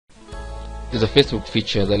there's a Facebook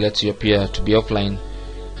feature that lets you appear to be offline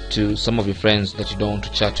to some of your friends that you don't want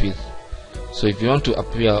to chat with. So if you want to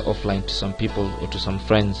appear offline to some people or to some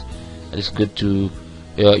friends, it's good to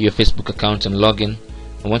your Facebook account and log in.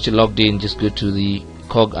 And once you're logged in, just go to the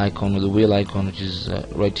cog icon or the wheel icon, which is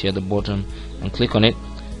right here at the bottom, and click on it.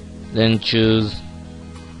 Then choose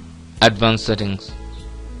advanced settings.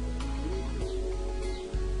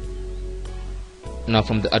 Now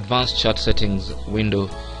from the advanced chat settings window,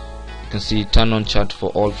 you can see turn on chat for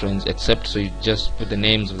all friends except, so you just put the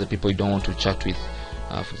names of the people you don't want to chat with.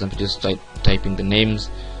 For example, just typing the names,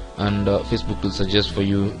 and Facebook will suggest for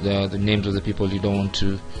you the names of the people you don't want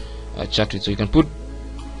to chat with. So you can put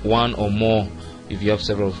one or more if you have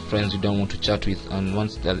several friends you don't want to chat with, and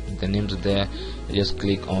once the names are there, you just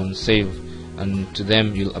click on save, and to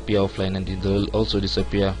them you'll appear offline, and they'll also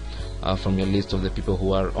disappear from your list of the people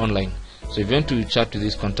who are online. So if you want to chat with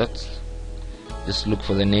these contacts, just look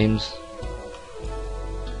for the names,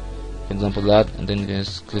 for example that, and then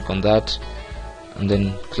just click on that, and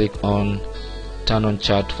then click on turn on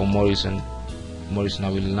chat for Maurice, and Maurice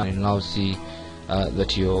now will now see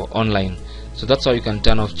that you're online. So that's how you can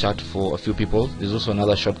turn off chat for a few people. There's also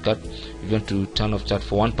another shortcut. If you want to turn off chat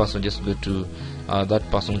for one person, just go to that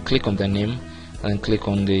person, click on their name, and then click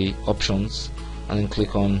on the options, and then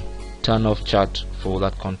click on turn off chat for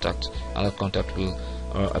that contact, and that contact will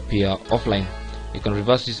appear offline. You can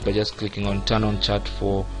reverse this by just clicking on turn on chat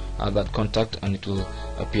for that contact, and it will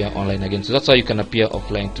appear online again. So that's how you can appear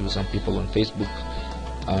offline to some people on Facebook.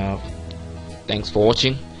 Thanks for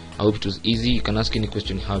watching. I hope it was easy. You can ask any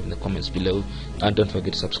question you have in the comments below, and don't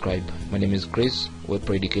forget to subscribe. My name is Chris,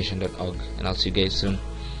 webproeducation.org, and I'll see you guys soon.